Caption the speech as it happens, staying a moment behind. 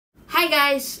Hi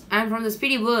guys, I'm from the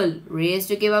Speedy World, raised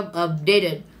to keep up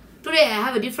updated. Today I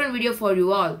have a different video for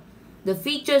you all. The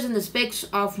features and the specs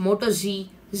of Moto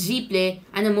Z, Z Play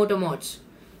and the Moto mods.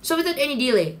 So without any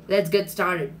delay, let's get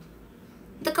started.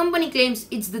 The company claims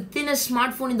it's the thinnest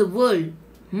smartphone in the world.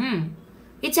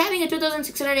 It's having a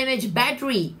 2600 mAh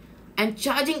battery and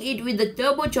charging it with the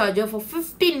turbocharger for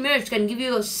 15 minutes can give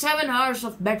you 7 hours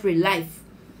of battery life.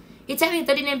 It's having a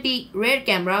 13MP rear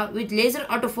camera with laser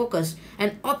autofocus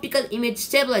and optical image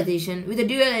stabilization with a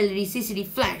dual LED CCD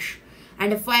flash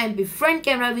and a 5MP front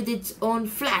camera with its own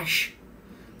flash.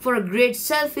 For a great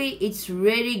selfie, it's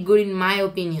very good in my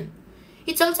opinion.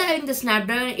 It's also having the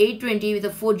Snapdragon 820 with a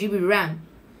 4GB RAM.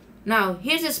 Now,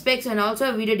 here's the specs and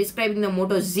also a video describing the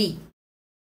Moto Z.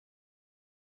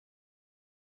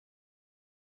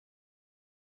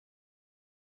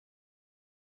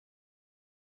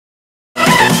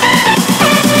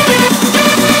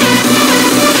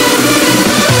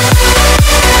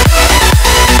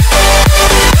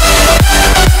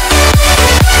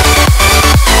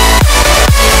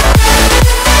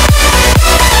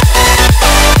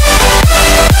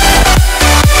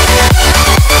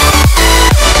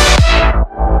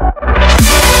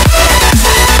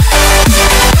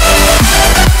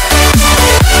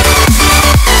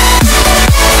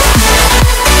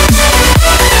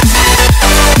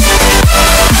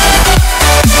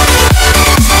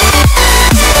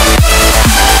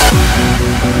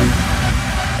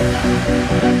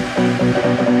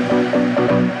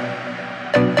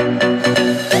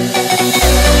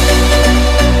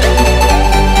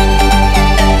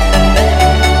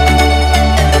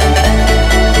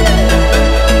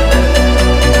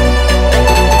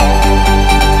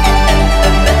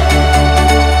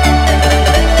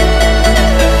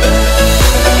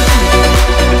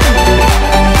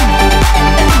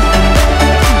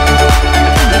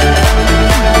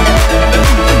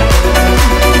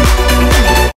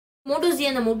 Moto Z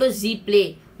and the Moto Z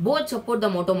Play both support the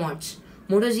Moto mods.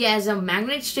 Moto Z has a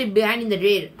magnet strip behind in the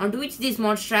rear onto which these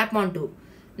mods strap onto.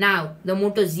 Now, the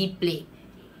Moto Z Play.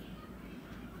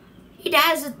 It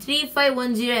has a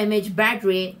 3510 mAh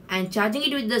battery and charging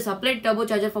it with the supplied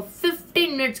turbocharger for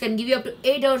 15 minutes can give you up to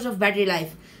 8 hours of battery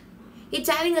life. It's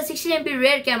having a 16MP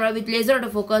rear camera with laser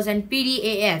autofocus and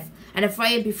PDAF and a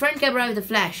 5MP front camera with a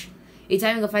flash. It's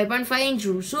having a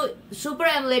 5.5-inch Super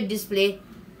AMOLED display.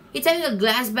 It's having a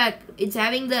glass back. It's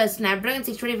having the Snapdragon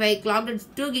 625 clocked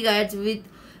at 2 GHz with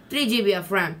 3 GB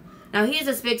of RAM. Now here's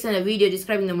the specs and a video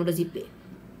describing the Moto Z Play.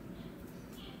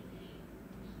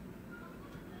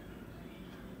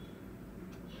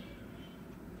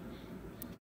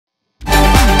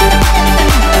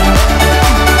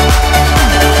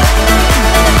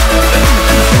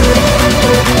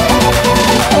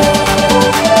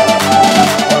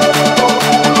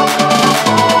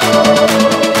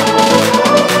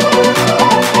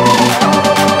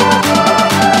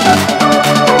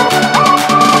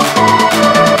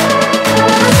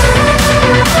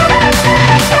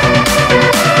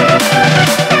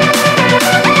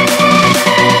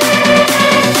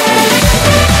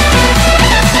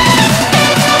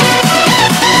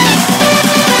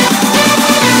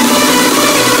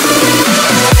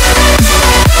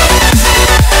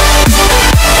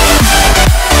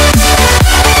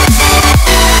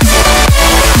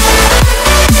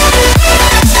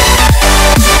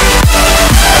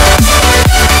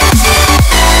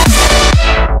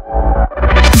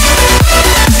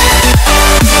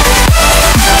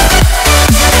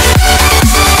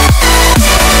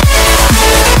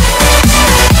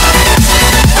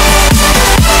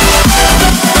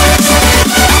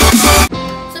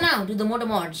 The Moto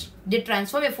mods. They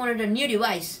transform your phone into a new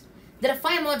device. There are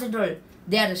 5 mods in total.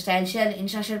 They are the Style Shell,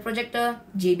 Insta Projector,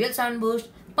 JBL Sound Boost,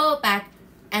 Power Pack,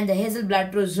 and the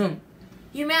Hasselblad True Zoom.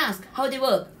 You may ask how they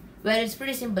work. Well, it's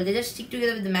pretty simple. They just stick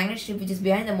together with the magnet strip which is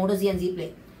behind the Moto Z and Z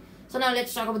Play. So now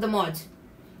let's talk about the mods.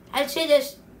 I'll say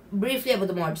just briefly about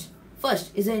the mods.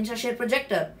 First is the Insta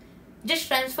Projector. Just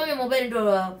transform your mobile into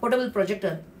a portable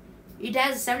projector. It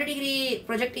has a 70-degree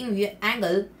projecting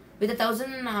angle with a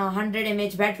 1100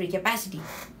 mAh battery capacity.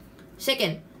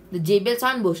 Second, the JBL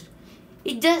Sound Boost.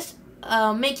 It just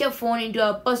makes your phone into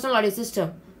a personal audio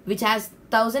system which has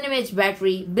 1000 mAh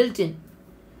battery built in.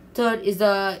 Third is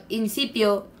the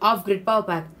Incipio off-grid power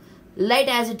pack. Light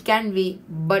as it can be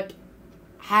but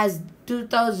has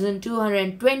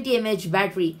 2220 mAh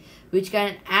battery which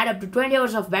can add up to 20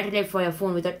 hours of battery life for your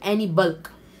phone without any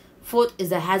bulk. Fourth is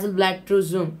the Hasselblad True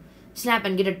Zoom. Snap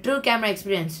and get a true camera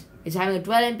experience. It's having a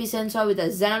 12MP sensor with a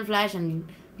xenon flash and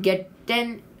get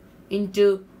 10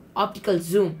 into optical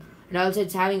zoom, and also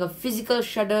it's having a physical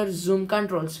shutter zoom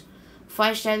controls,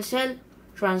 5 style cell,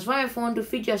 transform your phone to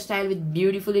fit your style with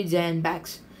beautifully designed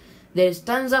bags. There is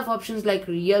tons of options like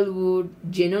real wood,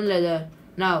 genuine leather.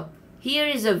 Now, here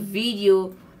is a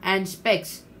video and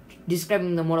specs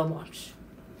describing the moto mods.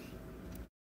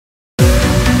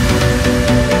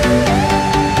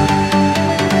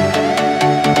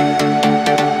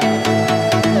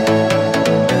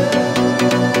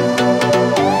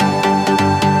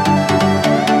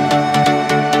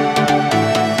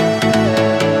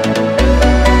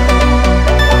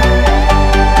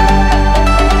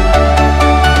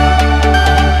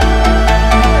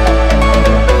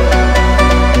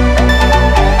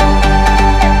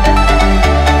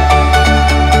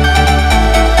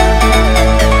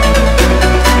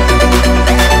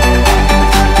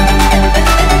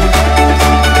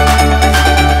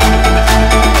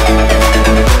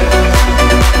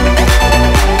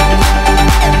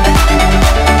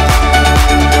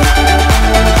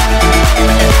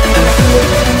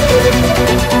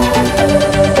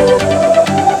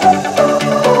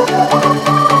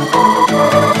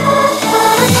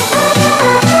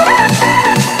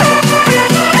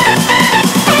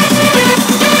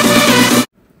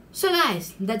 So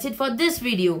guys, that's it for this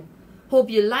video. Hope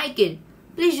you like it.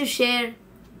 Please do share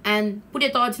and put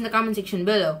your thoughts in the comment section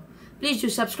below. Please do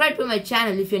subscribe to my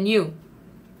channel if you're new.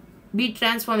 Be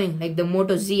transforming like the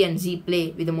Moto Z and Z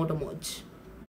Play with the moto mods.